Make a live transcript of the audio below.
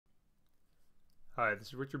Hi, this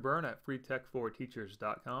is Richard Byrne at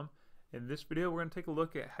freetech4teachers.com. In this video, we're going to take a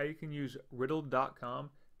look at how you can use riddle.com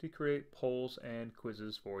to create polls and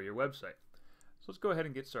quizzes for your website. So let's go ahead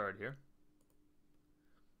and get started here.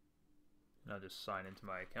 And I'll just sign into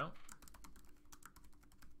my account.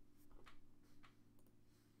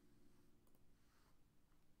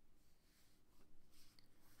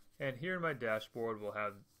 And here in my dashboard, we'll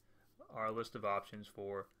have our list of options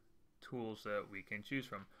for tools that we can choose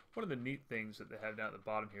from. One of the neat things that they have down at the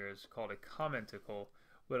bottom here is called a commenticle,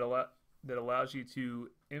 that allows you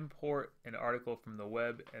to import an article from the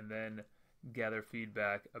web and then gather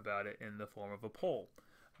feedback about it in the form of a poll.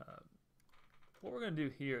 What we're going to do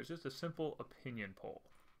here is just a simple opinion poll.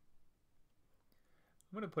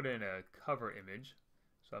 I'm going to put in a cover image,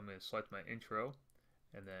 so I'm going to select my intro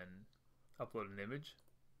and then upload an image.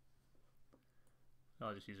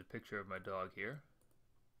 I'll just use a picture of my dog here.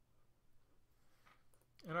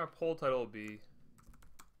 And our poll title will be,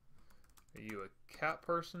 are you a cat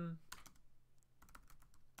person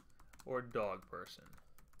or a dog person?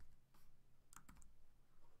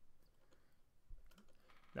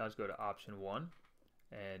 Now let's go to option 1,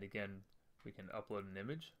 and again we can upload an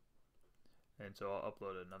image, and so I'll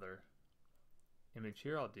upload another image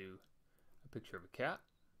here. I'll do a picture of a cat,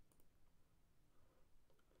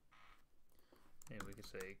 and we can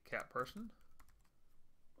say cat person,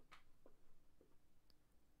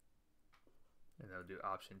 and I'll do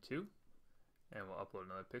option 2, and we'll upload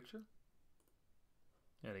another picture,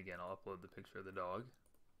 and again I'll upload the picture of the dog,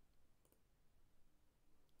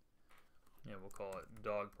 and we'll call it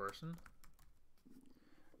dog person,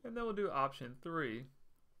 and then we'll do option 3,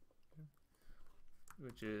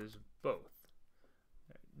 which is both.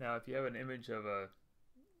 Now if you have an image of a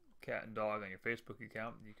cat and dog on your Facebook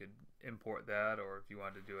account, you could import that, or if you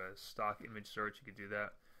wanted to do a stock image search, you could do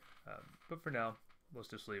that, but for now let's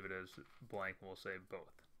just leave it as blank and we'll say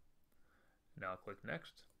both. Now click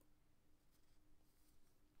next,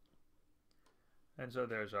 and so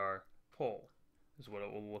there's our poll. This is what it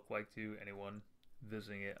will look like to anyone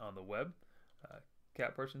visiting it on the web.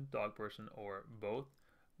 Cat person, dog person, or both.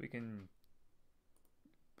 We can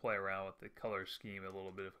play around with the color scheme a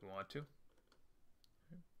little bit if we want to.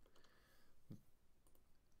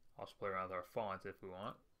 Also play around with our font if we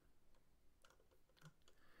want.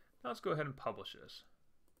 Now let's go ahead and publish this.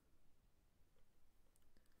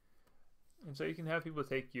 And so you can have people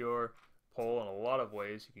take your poll in a lot of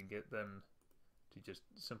ways. You can get them to just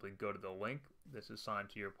simply go to the link that's assigned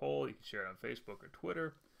to your poll. You can share it on Facebook or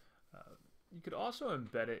Twitter. You could also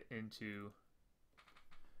embed it into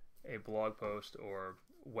a blog post or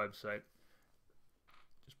website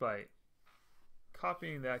just by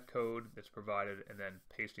copying that code that's provided and then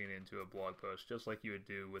pasting it into a blog post, just like you would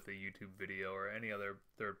do with a YouTube video or any other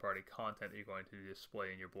third-party content that you're going to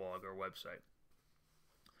display in your blog or website.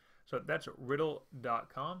 So that's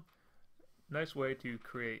riddle.com. Nice way to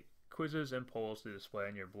create quizzes and polls to display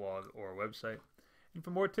on your blog or website. And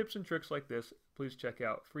for more tips and tricks like this, please check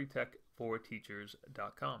out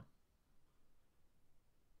freetech4teachers.com.